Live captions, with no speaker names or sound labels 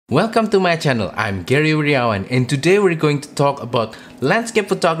Welcome to my channel, I'm Gary Wiriawan and today we're going to talk about landscape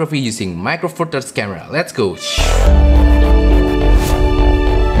photography using micro four thirds camera. Let's go!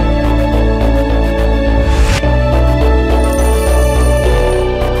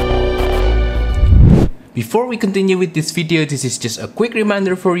 Before we continue with this video, this is just a quick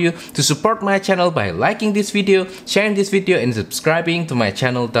reminder for you to support my channel by liking this video, sharing this video and subscribing to my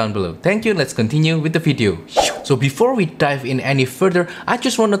channel down below. Thank you, let's continue with the video. So before we dive in any further, I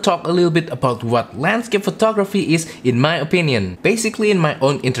just want to talk a little bit about what landscape photography is in my opinion. Basically, in my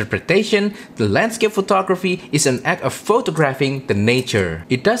own interpretation, the landscape photography is an act of photographing the nature.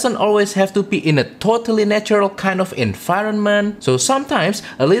 It doesn't always have to be in a totally natural kind of environment. So sometimes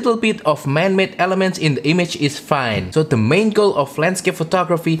a little bit of man-made elements in the image is fine. So the main goal of landscape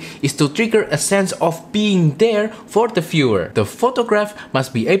photography is to trigger a sense of being there for the viewer. The photograph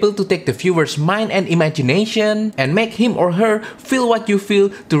must be able to take the viewer's mind and imagination and make him or her feel what you feel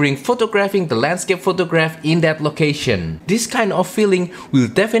during photographing the landscape photograph in that location. This kind of feeling will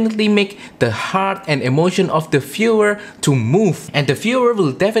definitely make the heart and emotion of the viewer to move, and the viewer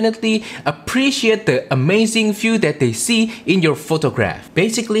will definitely appreciate the amazing view that they see in your photograph.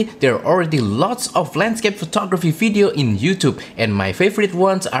 Basically, there are already lots of landscape photography video in YouTube, and my favorite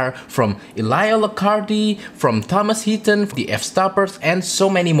ones are from Elia Locardi, from Thomas Heaton, the F-Stoppers, and so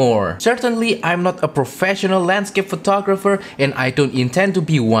many more. Certainly, I'm not a professional landscape photographer and I don't intend to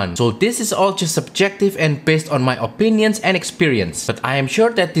be one. So this is all just subjective and based on my opinions and experience. But I am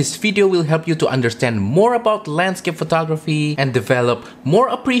sure that this video will help you to understand more about landscape photography and develop more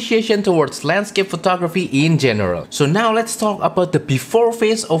appreciation towards landscape photography in general. So now let's talk about the before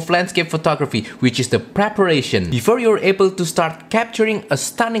phase of landscape photography, which is the preparation. Before you're able to start capturing a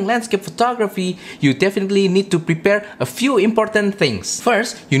stunning landscape photography, you definitely need to prepare a few important things.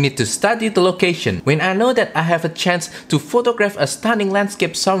 First, you need to study the location. When I know that I have a chance to photograph a stunning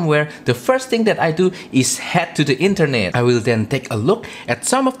landscape somewhere, the first thing that I do is head to the internet. I will then take a look at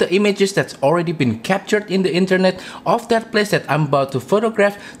some of the images that's already been captured in the internet of that place that I'm about to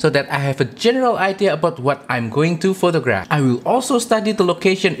photograph, so that I have a general idea about what I'm going to photograph. I will also study the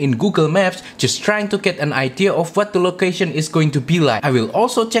location in Google Maps, just trying to get an idea of what the location is going to be like. I will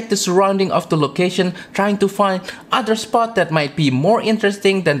also check the surrounding of the location, trying to find other spots that might be more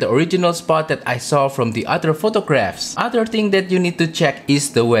interesting than the original spot that I saw from the other photographs. Other thing that you need to check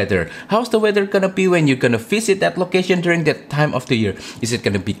is the weather. How's the weather gonna be when you're gonna visit that location during that time of the year? Is it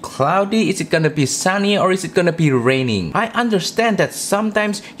gonna be cloudy? Is it gonna be sunny? Or is it gonna be raining? I understand that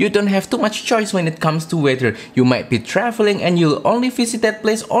sometimes you don't have too much choice when it comes to weather. You might be traveling and you'll only visit that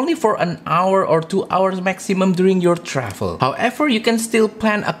place only for an hour or 2 hours maximum during your travel. However, you can still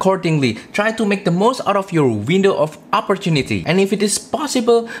plan accordingly. Try to make the most out of your window of opportunity. And if it is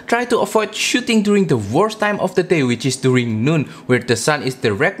possible, try to avoid shooting during the worst time of the day, which is during noon, where the sun is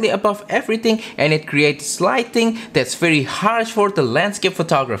directly above everything and it creates lighting that's very harsh for the landscape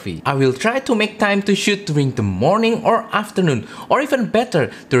photography. I will try to make time to shoot during the morning or afternoon, or even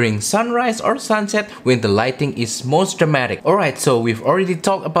better, during sunrise or sunset when the lighting is most dramatic. Alright, so we've already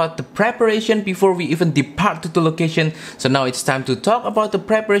talked about the preparation before we even depart to the location, so now it's time to talk about the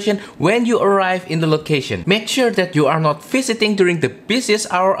preparation when you arrive in the location. Make sure that you are not visiting during the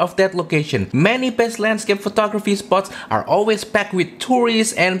busiest hour of that location. Many best landscape photography spots are always packed with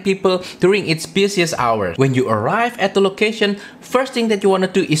tourists and people during its busiest hours. When you arrive at the location, first thing that you want to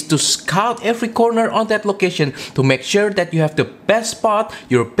do is to scout every corner on that location to make sure that you have the best spot,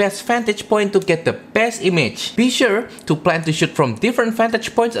 your best vantage point to get the best image. Be sure to plan to shoot from different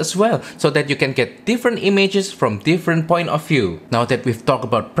vantage points as well, so that you can get different images from different point of view. Now that we've talked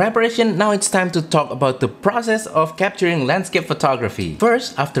about preparation, now it's time to talk about the process of capturing landscape photography.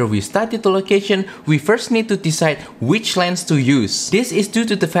 First, after we study the location, we first need to decide which lens to use. This is due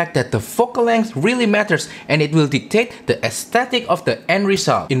to the fact that the focal length really matters and it will dictate the aesthetic of the end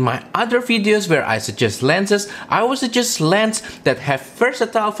result. In my other videos where I suggest lenses, I will suggest lenses that have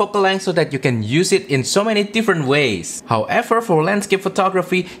versatile focal length so that you can use it in so many different ways. However, for landscape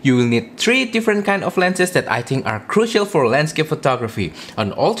photography, you will need 3 different kind of lenses that I think are crucial for landscape photography: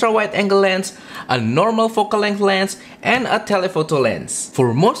 an ultra-wide angle lens, a normal focal length lens, and a telephoto lens.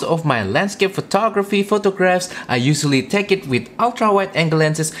 For most of my landscape photography photographs, I usually take it with ultra-wide angle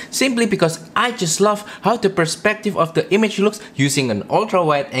lenses simply because I just love how the perspective of the image looks using an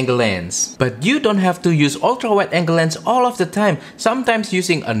ultra-wide angle lens. But you don't have to use ultra-wide angle lens all of the time. Sometimes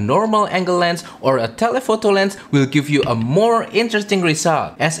using a normal angle lens or a telephoto lens will give you a more interesting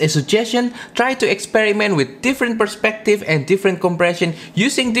result. As a suggestion, try try to experiment with different perspective and different compression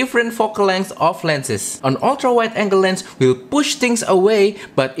using different focal lengths of lenses. An ultra-wide angle lens will push things away,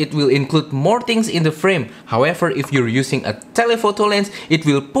 but it will include more things in the frame. However, if you're using a telephoto lens, it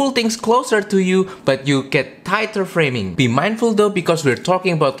will pull things closer to you, but you get tighter framing. Be mindful though, because we're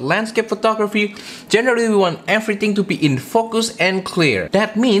talking about landscape photography. Generally, we want everything to be in focus and clear.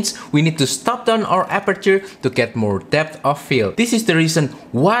 That means we need to stop down our aperture to get more depth of field. This is the reason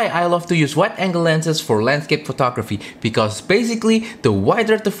why I love to use wide angle lenses for landscape photography, because basically the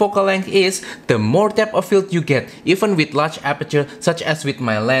wider the focal length is, the more depth of field you get, even with large aperture such as with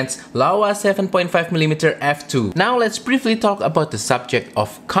my lens Laowa 7.5mm f2. Now let's briefly talk about the subject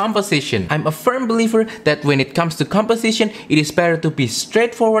of composition. I'm a firm believer that when it comes to composition, it is better to be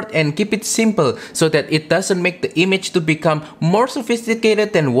straightforward and keep it simple so that it doesn't make the image to become more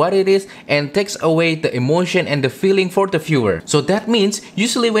sophisticated than what it is and takes away the emotion and the feeling for the viewer. So that means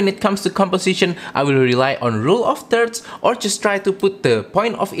usually when it comes to composition, I will rely on rule of thirds or just try to put the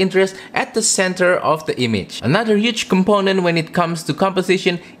point of interest at the center of the image. Another huge component when it comes to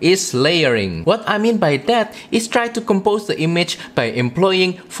composition is layering. What I mean by that is try to compose the image by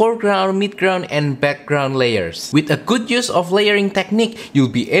employing foreground, midground and background layers. With a good use of layering technique, you'll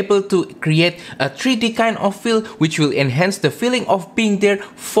be able to create a 3D kind of feel which will enhance the feeling of being there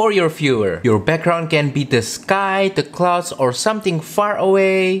for your viewer. Your background can be the sky, the clouds or something far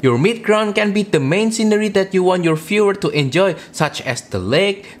away. Your midground can be the main scenery that you want your viewer to enjoy, such as the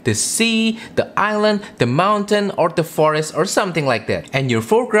lake, the sea, the island, the mountain or the forest or something like that. And your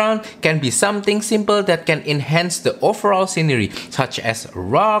foreground can be something simple that can enhance the overall scenery, such as a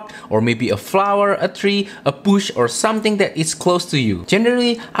rock or maybe a flower, a tree, a bush or something that is close to you.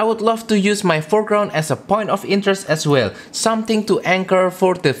 Generally, I would love to use my foreground as a point of interest as well, something to anchor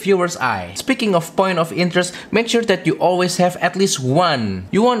for the viewer's eye. Speaking of point of interest, make sure that you always have at least one.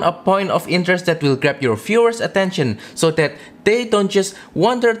 You want a point of interest that will grab your viewer's attention so that they don't just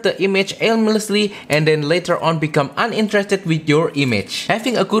wander the image aimlessly and then later on become uninterested with your image.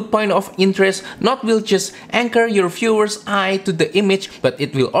 Having a good point of interest not will just anchor your viewer's eye to the image, but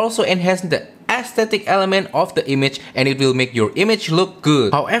it will also enhance the aesthetic element of the image and it will make your image look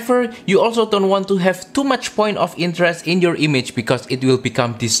good. However, you also don't want to have too much point of interest in your image because it will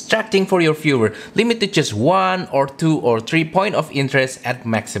become distracting for your viewer. Limit to just 1 or 2 or 3 point of interest at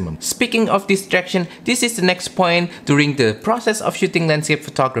maximum. Speaking of distraction, this is the next point during the process of shooting landscape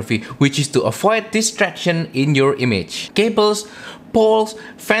photography, which is to avoid distraction in your image. Cables, poles,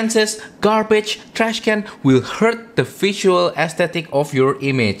 fences, garbage, trash can will hurt the visual aesthetic of your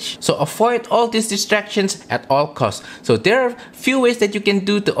image. So avoid all these distractions at all costs. So there are few ways that you can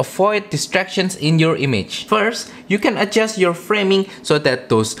do to avoid distractions in your image. First, you can adjust your framing so that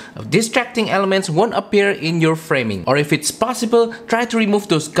those distracting elements won't appear in your framing. Or if it's possible, try to remove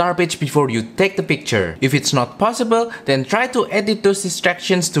those garbage before you take the picture. If it's not possible, then try to edit those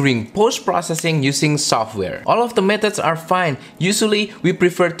distractions during post-processing using software. All of the methods are fine. Usually, we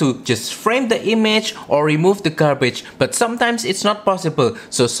prefer to just frame the image or remove the garbage, but sometimes it's not possible,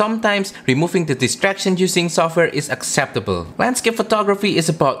 so sometimes removing the distraction using software is acceptable. Landscape photography is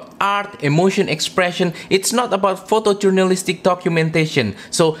about art, emotion expression. It's not about photojournalistic documentation,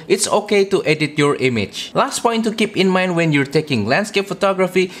 so it's okay to edit your image. Last point to keep in mind when you're taking landscape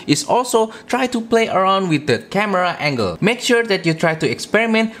photography is also try to play around with the camera angle. Make sure that you try to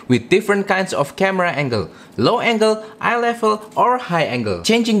experiment with different kinds of camera angle. Low angle, eye level, or high angle.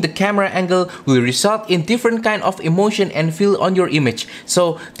 Changing the camera angle will result in different kind of emotion and feel on your image.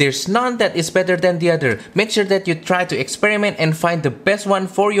 So there's none that is better than the other. Make sure that you try to experiment and find the best one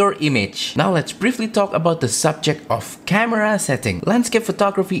for your image. Now let's briefly talk about the subject of camera setting. Landscape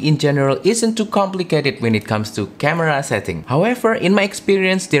photography in general isn't too complicated when it comes to camera setting. However, in my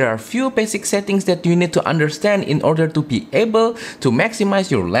experience, there are few basic settings that you need to understand in order to be able to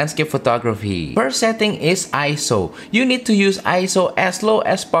maximize your landscape photography. First setting is ISO. You need to use ISO as low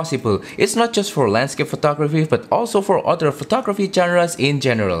as possible. It's not just for landscape photography but also for other photography genres in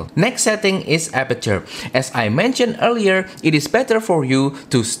general. Next setting is aperture. As I mentioned earlier, it is better for you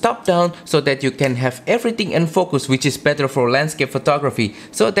to stop down so that you can have everything in focus, which is better for landscape photography.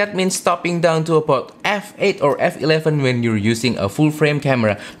 So that means stopping down to about f8 or f11 when you're using a full frame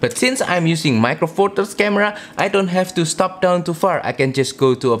camera. But since I'm using micro four thirds camera, I don't have to stop down too far. I can just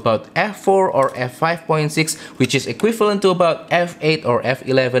go to about f4 or f5.6, which is equivalent to about f8 or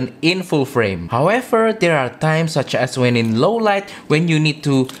f11 in full frame. However, there are times such as when in low light, when you need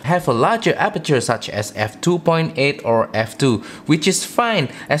to have a larger aperture such as f2.8 or f2, which is fine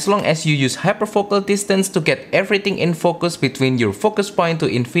as long as you use hyperfocal distance to get everything in focus between your focus point to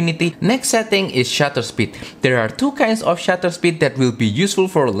infinity. Next setting is shutter speed. There are two kinds of shutter speed that will be useful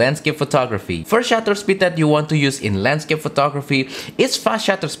for landscape photography. First shutter speed that you want to use in landscape photography is fast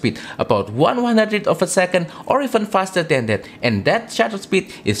shutter speed, about 1/100th of a second or even faster than that. And that shutter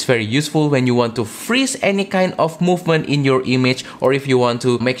speed is very useful when you want to freeze any kind of movement in your image, or if you want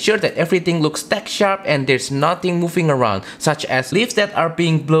to make sure that everything looks tack sharp and there's nothing moving around, such as leaves that are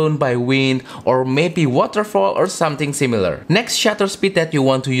being blown by wind or maybe waterfall or something similar. Next shutter speed that you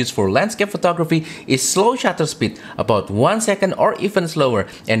want to use for landscape photography is slow shutter speed, about 1 second or even slower.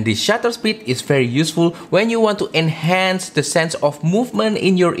 And this shutter speed is very useful when you want to enhance the sense of movement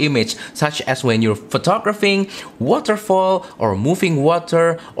in your image, such as when you're photographing waterfall or moving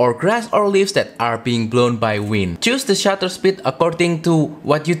water or grass or leaves that are being blown by wind. Choose the shutter speed according to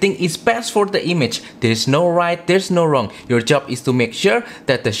what you think is best for the image. There's no right, there's no wrong. Your job is to make sure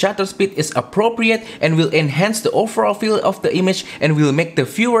that the shutter speed is appropriate and will enhance the overall feel of the image and will make the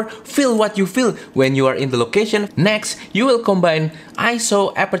viewer feel what you feel when you are in the location. Next, you will combine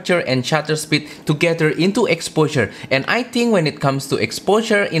ISO, aperture and shutter speed together into exposure. And I think when it comes to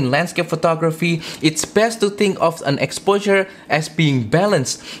exposure in landscape photography, it's best to think of an exposure as being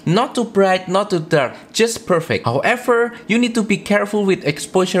balanced, not too bright, not too dark, just perfect. However, you need to be careful with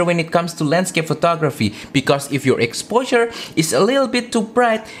exposure when it comes to landscape photography, because if your exposure is a little bit too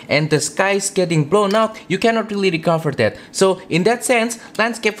bright and the sky is getting blown out, you cannot really recover that. So in that sense,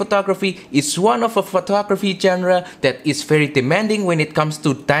 landscape photography is one of a photography genre that is very demanding when it comes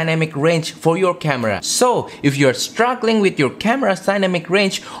to dynamic range for your camera. So if you are struggling with your camera's dynamic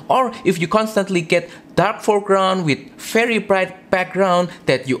range, or if you constantly get dark foreground with very bright background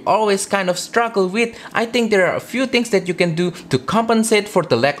that you always kind of struggle with, I think there are a few things that you can do to compensate for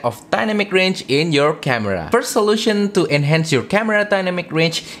the lack of dynamic range in your camera. First solution to enhance your camera dynamic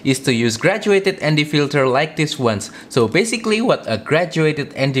range is to use graduated ND filter like this ones. So basically what a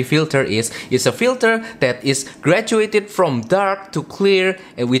graduated ND filter is a filter that is graduated from dark to clear,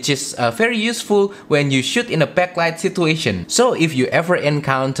 which is very useful when you shoot in a backlight situation. So if you ever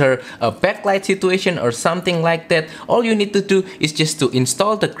encounter a backlight situation or something like that, all you need to do is just to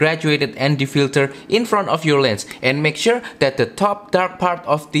install the graduated ND filter in front of your lens and make sure that the top dark part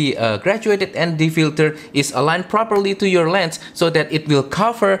of the graduated ND filter is aligned properly to your lens so that it will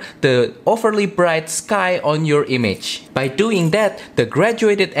cover the overly bright sky on your image. By doing that, the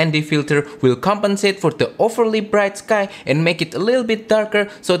graduated ND filter will compensate for the overly bright sky and make it a little bit darker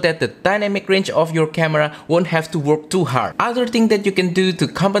so that the dynamic range of your camera won't have to work too hard. Other thing that you can do to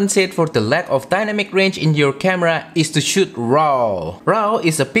compensate for the lack of dynamic range in your camera is to shoot RAW. RAW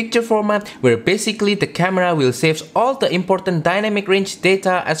is a picture format where basically the camera will save all the important dynamic range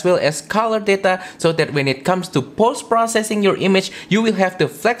data as well as color data, so that when it comes to post-processing your image, you will have the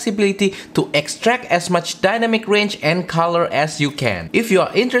flexibility to extract as much dynamic range and color as you can. If you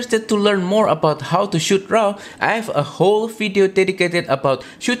are interested to learn more about how to shoot RAW, I have a whole video dedicated about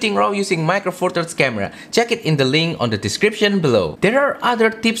shooting RAW using Micro Four Thirds camera. Check it in the link on the description below. There are other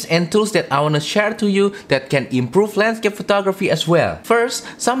tips and tools that I want to share to you that can improve landscape photography as well. First,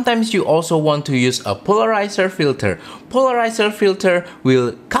 sometimes you also want to use a polarizer filter. Polarizer filter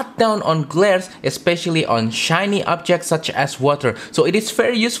will cut down on glares, especially on shiny objects such as water. So it is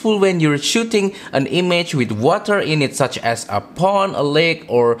very useful when you're shooting an image with water in it, such as a pond, a lake,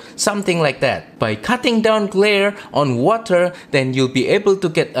 or something like that. By cutting down glare on water, then you'll be able to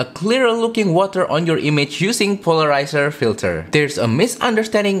get a clearer looking water on your image using polarizer filter. There's a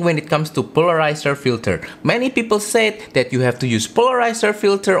misunderstanding when it comes to polarizer filter. Many people said that you have to use polarizer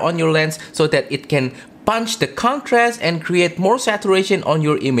filter on your lens so that it can punch the contrast and create more saturation on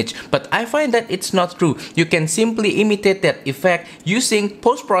your image, but I find that it's not true. You can simply imitate that effect using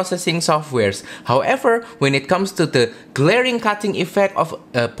post-processing softwares. However, when it comes to the glaring cutting effect of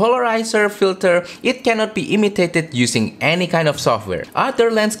a polarizer filter, it cannot be imitated using any kind of software.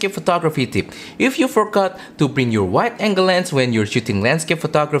 Other landscape photography tip: if you forgot to bring your wide angle lens when you're shooting landscape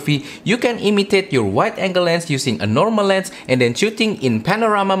photography, you can imitate your wide angle lens using a normal lens and then shooting in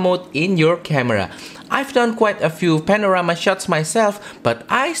panorama mode in your camera. I've done quite a few panorama shots myself, but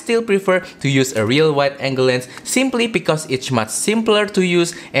I still prefer to use a real wide angle lens simply because it's much simpler to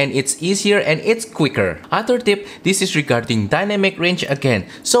use and it's easier and it's quicker. Other tip, this is regarding dynamic range again.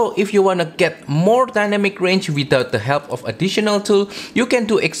 So if you wanna get more dynamic range without the help of additional tool, you can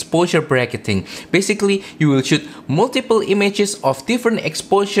do exposure bracketing. Basically, you will shoot multiple images of different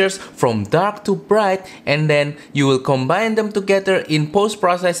exposures from dark to bright, and then you will combine them together in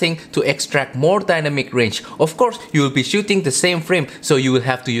post-processing to extract more dynamic range. Of course, you will be shooting the same frame, so you will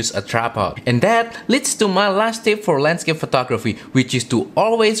have to use a tripod. And that leads to my last tip for landscape photography, which is to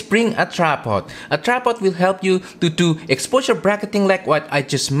always bring a tripod. A tripod will help you to do exposure bracketing like what I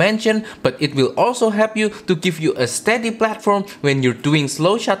just mentioned, but it will also help you to give you a steady platform when you're doing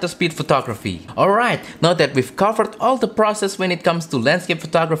slow shutter speed photography. Alright, now that we've covered all the process when it comes to landscape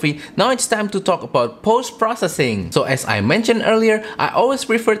photography, now it's time to talk about post-processing. So as I mentioned earlier, I always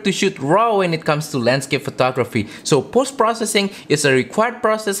prefer to shoot raw when it comes to landscape photography. So post-processing is a required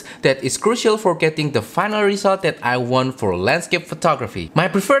process that is crucial for getting the final result that I want for landscape photography. My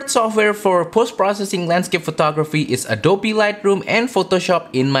preferred software for post-processing landscape photography is Adobe Lightroom and Photoshop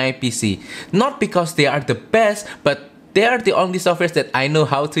in my PC. Not because they are the best, but they are the only softwares that I know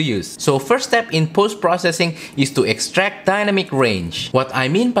how to use. So first step in post-processing is to extract dynamic range. What I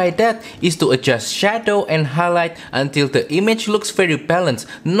mean by that is to adjust shadow and highlight until the image looks very balanced,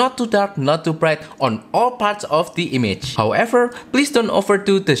 not too dark, not too bright on all parts of the image. However, please don't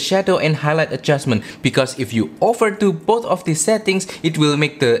overdo the shadow and highlight adjustment, because if you overdo both of these settings, it will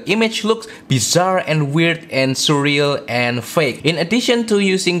make the image look bizarre and weird and surreal and fake. In addition to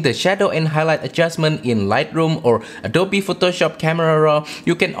using the shadow and highlight adjustment in Lightroom or Adobe Photoshop Camera Raw,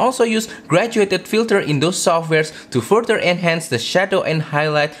 you can also use graduated filter in those softwares to further enhance the shadow and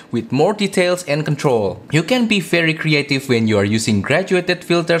highlight with more details and control. You can be very creative when you are using graduated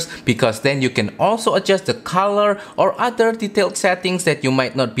filters, because then you can also adjust the color or other detailed settings that you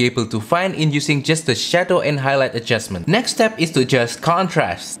might not be able to find in using just the shadow and highlight adjustment. Next step is to adjust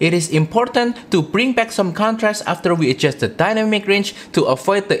contrast. It is important to bring back some contrast after we adjust the dynamic range to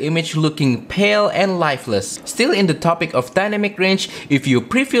avoid the image looking pale and lifeless. Still in the topic of dynamic range, if you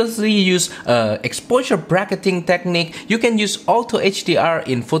previously used exposure bracketing technique, you can use Auto HDR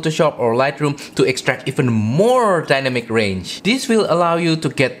in Photoshop or Lightroom to extract even more dynamic range. This will allow you to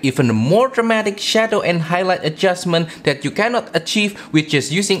get even more dramatic shadow and highlight adjustment that you cannot achieve with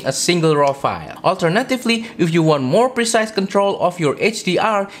just using a single raw file. Alternatively, if you want more precise control of your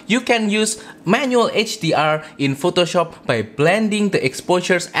HDR, you can use manual HDR in Photoshop by blending the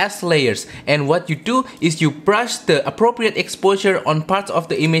exposures as layers. And what you do is you brush the appropriate exposure on parts of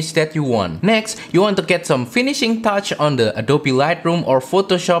the image that you want. Next, you want to get some finishing touch on the Adobe Lightroom or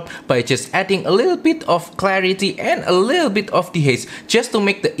Photoshop by just adding a little bit of clarity and a little bit of dehaze, just to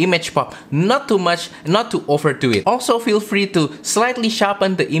make the image pop. Not too much, not to overdo it. Also, feel free to slightly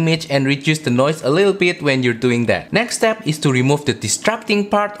sharpen the image and reduce the noise a little bit when you're doing that. Next step is to remove the distracting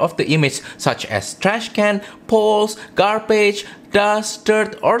part of the image, such as trash can, poles, garbage, dust,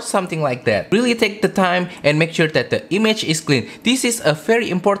 dirt, or something like that. Really take the time and make sure that the image is clean. This is a very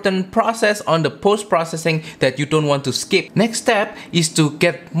important process on the post-processing that you don't want to skip. Next step is to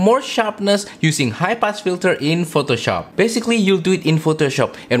get more sharpness using high-pass filter in Photoshop. Basically, you'll do it in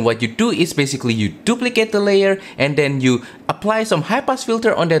Photoshop, and what you do is basically you duplicate the layer and then you apply some high-pass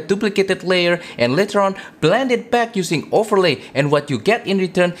filter on that duplicated layer, and later on blend it back using overlay, and what you get in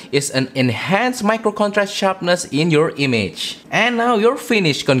return is an enhanced micro contrast sharpness in your image. And now you're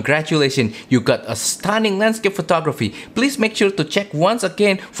finished. Congratulations, you got a stunning landscape photography. Please make sure to check once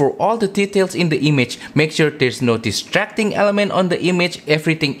again for all the details in the image. Make sure there's no distracting element on the image,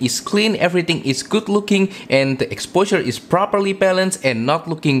 everything is clean, everything is good looking, and the exposure is properly balanced and not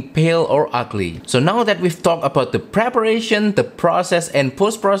looking pale or ugly. So now that we've talked about the preparation, the process, and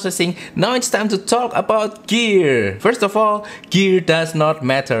post-processing, now it's time to talk about gear. First of all, gear does not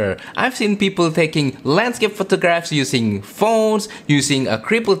matter. I've seen people taking landscape photographs using phones, using a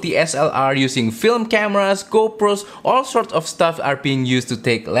crippled DSLR, using film cameras, GoPros, all sorts of stuff are being used to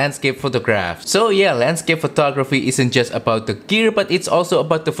take landscape photographs. So yeah, landscape photography isn't just about the gear, but it's also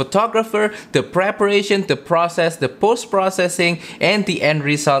about the photographer, the preparation, the process, the post-processing, and the end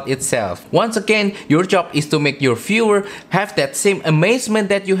result itself. Once again, your job is to make your viewer have that same amazement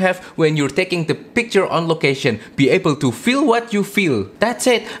that you have when you're taking the picture on location, be able to feel what you feel. That's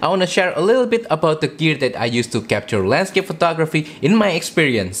it. I want to share a little bit about the gear that I used to capture landscape photography in my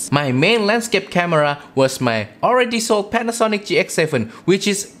experience. My main landscape camera was my already sold Panasonic GX7, which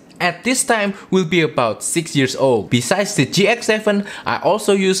is at this time will be about 6 years old. Besides the GX7, I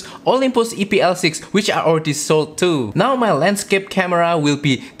also use Olympus EPL6, which I already sold too. Now my landscape camera will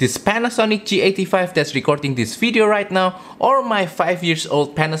be this Panasonic G85 that's recording this video right now, or my 5 years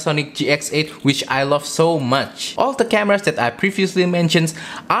old Panasonic GX8, which I love so much. All the cameras that I previously mentioned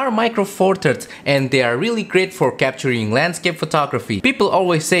are micro four thirds, and they are really great for capturing landscape photography. People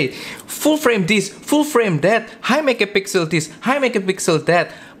always say full frame this, full frame that, high megapixel this, high megapixel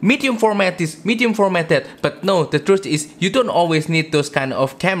that, medium format this, medium format that, but no, the truth is you don't always need those kind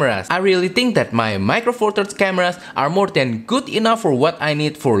of cameras. I really think that my micro four thirds cameras are more than good enough for what I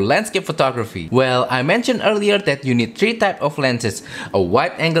need for landscape photography. Well, I mentioned earlier that you need three types of lenses: a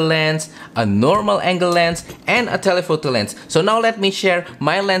wide angle lens, a normal angle lens, and a telephoto lens. So now let me share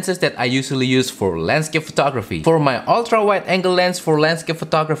my lenses that I usually use for landscape photography. For my ultra wide angle lens for landscape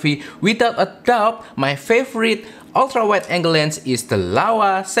photography, without a doubt, my favorite ultra wide angle lens is the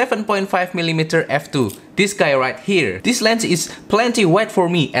Laowa 7.5mm f2. This guy right here. This lens is plenty wide for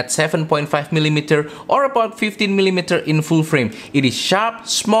me at 7.5mm or about 15mm in full frame. It is sharp,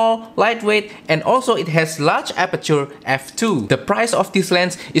 small, lightweight, and also it has large aperture f2. The price of this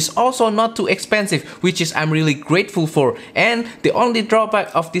lens is also not too expensive, which is I'm really grateful for. And the only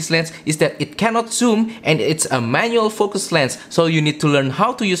drawback of this lens is that it cannot zoom, and it's a manual focus lens, so you need to learn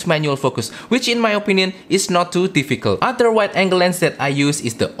how to use manual focus, which in my opinion is not too difficult. Other wide angle lens that I use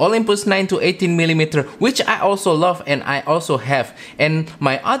is the Olympus 9 to 18mm, which I also love and I also have. And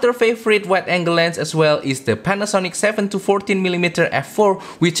my other favorite wide angle lens as well is the Panasonic 7 to 14mm f4,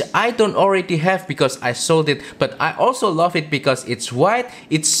 which I don't already have because I sold it, but I also love it because it's wide,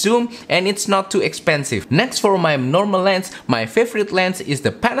 it's zoom, and it's not too expensive. Next, for my normal lens, my favorite lens is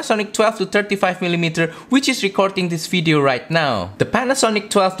the Panasonic 12 to 35mm, which is recording this video right now. The Panasonic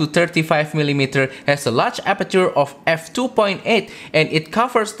 12 to 35mm has a large aperture of f2.8, and it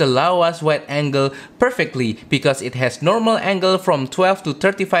covers the Laowa's wide angle perfectly because it has normal angle from 12 to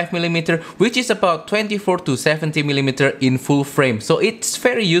 35mm, which is about 24 to 70mm in full frame, so it's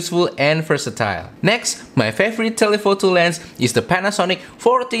very useful and versatile. Next, my favorite telephoto lens is the Panasonic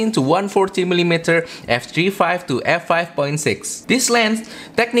 14 to 140mm f3.5 to f5.6. This lens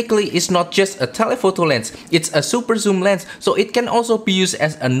technically is not just a telephoto lens, it's a super zoom lens, so it can also be used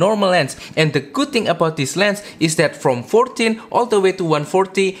as a normal lens. And the good thing about this lens is that from 14 all the way to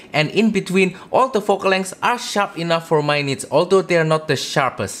 140 and in between, all the focal lengths are sharp enough for my needs, although they are not the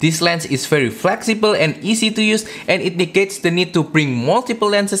sharpest. This lens is very flexible and easy to use, and it negates the need to bring multiple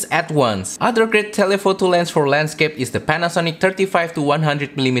lenses at once. Other great telephoto lens for landscape is the Panasonic 35 to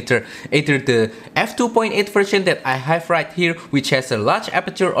 100mm, either the f2.8 version that I have right here, which has a large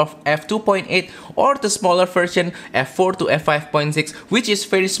aperture of f2.8, or the smaller version f4 to f5.6, which is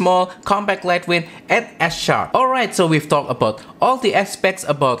very small, compact, lightweight, and as sharp. Alright, so we've talked about all the aspects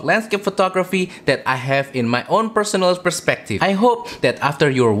about landscape photography that I have in my own personal perspective. I hope that after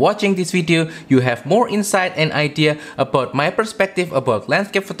you're watching this video, you have more insight and idea about my perspective about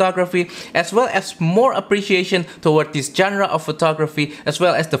landscape photography, as well as more appreciation toward this genre of photography, as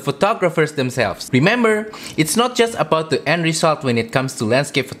well as the photographers themselves. Remember, it's not just about the end result when it comes to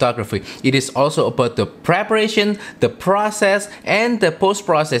landscape photography. It is also about the preparation, the process, and the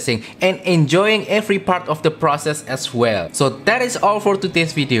post-processing, and enjoying every part of the process as well. So that is all for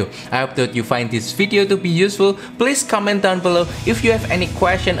today's video. I hope that you find this video to be useful. Please comment down below if you have any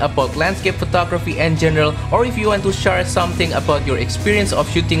question about landscape photography in general, or if you want to share something about your experience of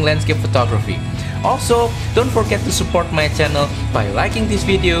shooting landscape photography. Also, don't forget to support my channel by liking this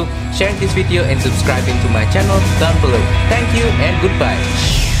video, sharing this video, and subscribing to my channel down below. Thank you and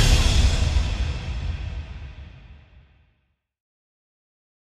goodbye.